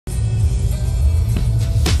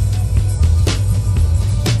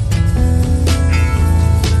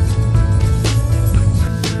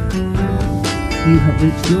You have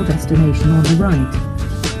reached your destination on the right.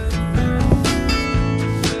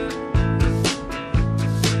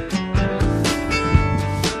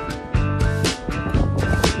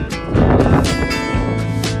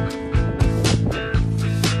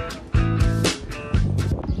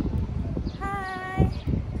 Hi!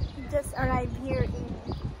 Just arrived here in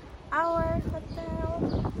our hotel.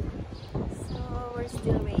 So we're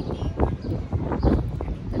still waiting.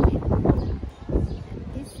 And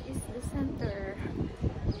this is the center.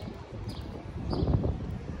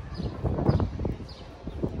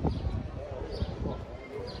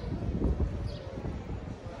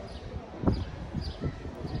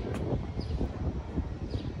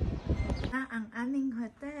 Ang aming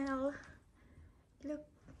hotel. Look.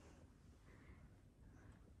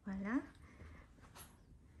 Wala.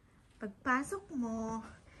 Pagpasok mo,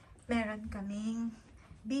 meron kaming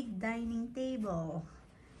big dining table.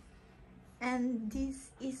 And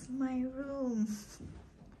this is my room.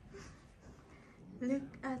 Look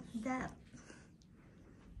at that.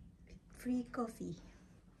 Free coffee.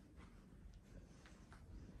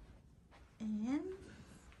 And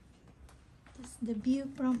this is the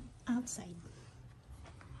view from outside.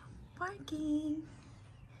 Parking.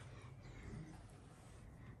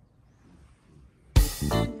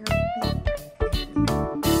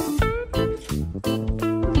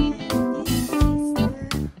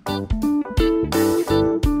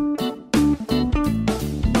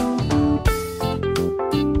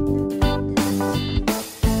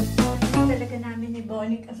 Talaga namin ni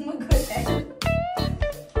Bonnie ang mag-hotel.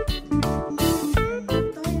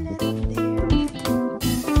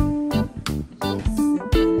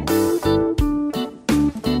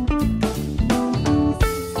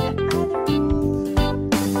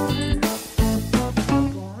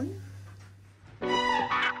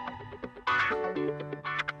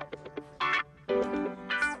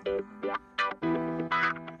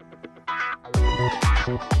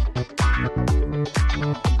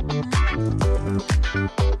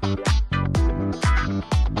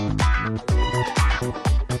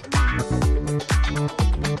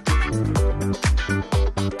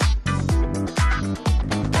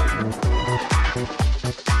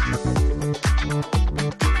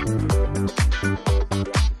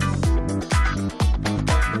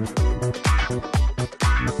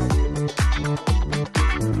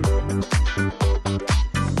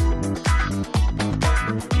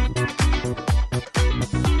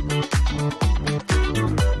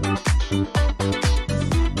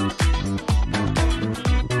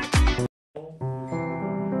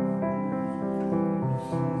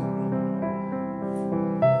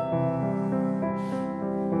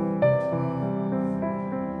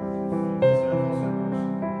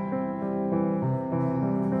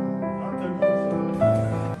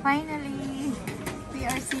 Finally, we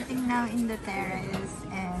are sitting now in the terrace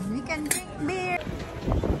and we can drink beer.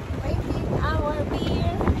 Waiting our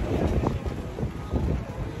beer.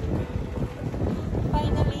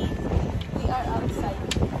 Finally, we are outside.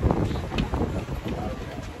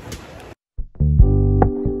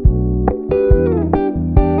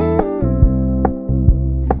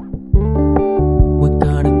 We're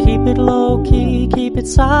gonna keep it low key, keep it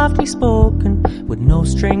softly spoken, with no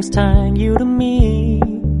strings tying you to me.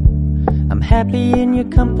 I'm happy in your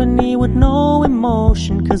company with no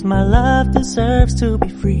emotion, 'cause my love deserves to be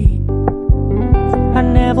free. I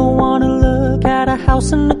never wanna look at a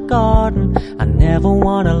house in the garden, I never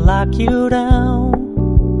wanna lock you down.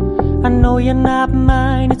 I know you're not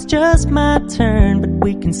mine, it's just my turn, but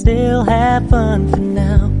we can still have fun for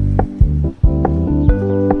now.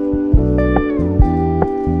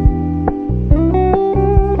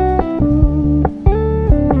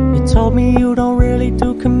 You told me you don't really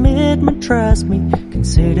do commitment, trust me,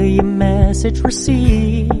 consider your message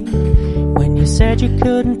received. When you said you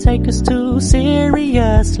couldn't take us too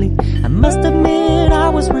seriously, I must admit I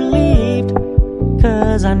was relieved.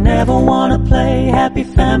 'Cause I never wanna play happy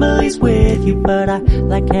families with you, but I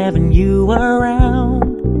like having you around.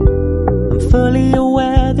 I'm fully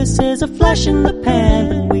aware this is a flash in the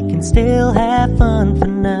pan, but we can still have fun for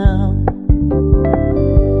now.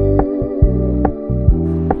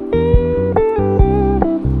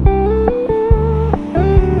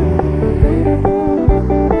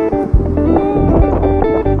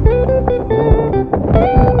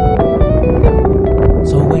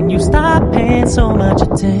 So much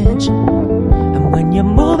attention, and when you're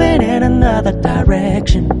moving in another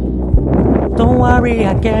direction, don't worry,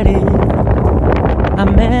 I get it. I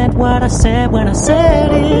meant what I said when I said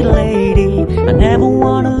it, lady. I never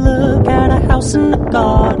wanna look at a house in the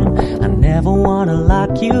garden, I never wanna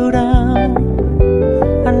lock you down.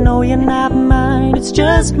 I know you're not mine, it's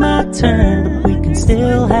just my turn, but we can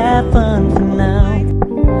still have fun for now.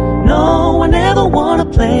 No, I never wanna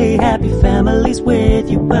play happy families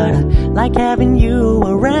with you, but I like having you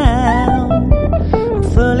around. I'm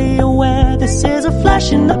fully aware this is a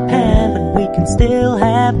flash in the pan, but we can still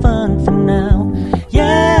have fun for now.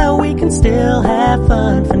 Yeah, we can still have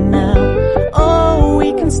fun for now. Oh,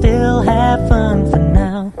 we can still have fun for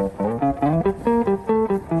now.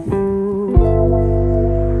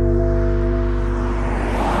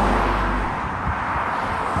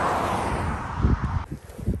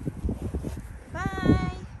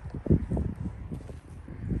 Bye.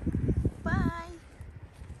 Bye.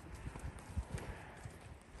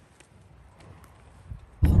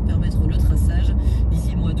 Permettre le traçage.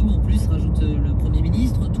 D'ici le mois d'août, en plus, rajoute le Premier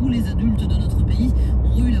ministre, tous les adultes de notre pays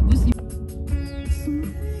ont eu la possibilité.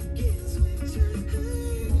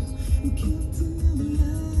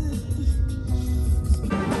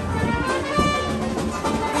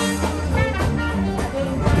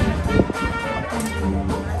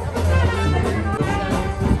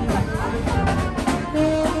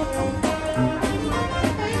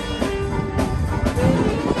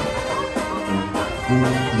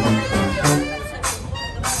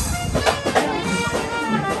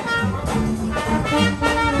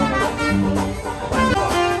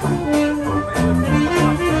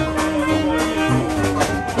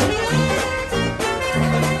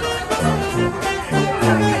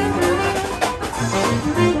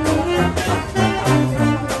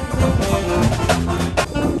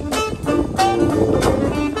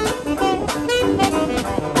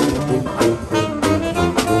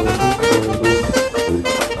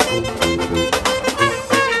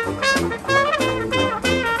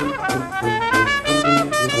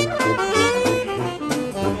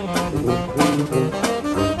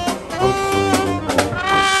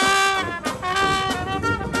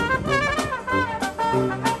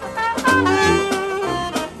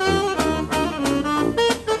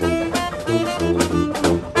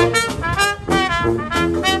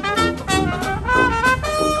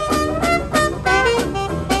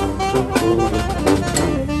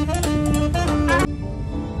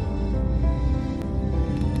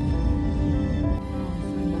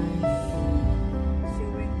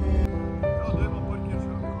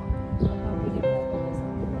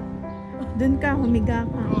 Doon ka, humiga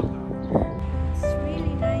ka.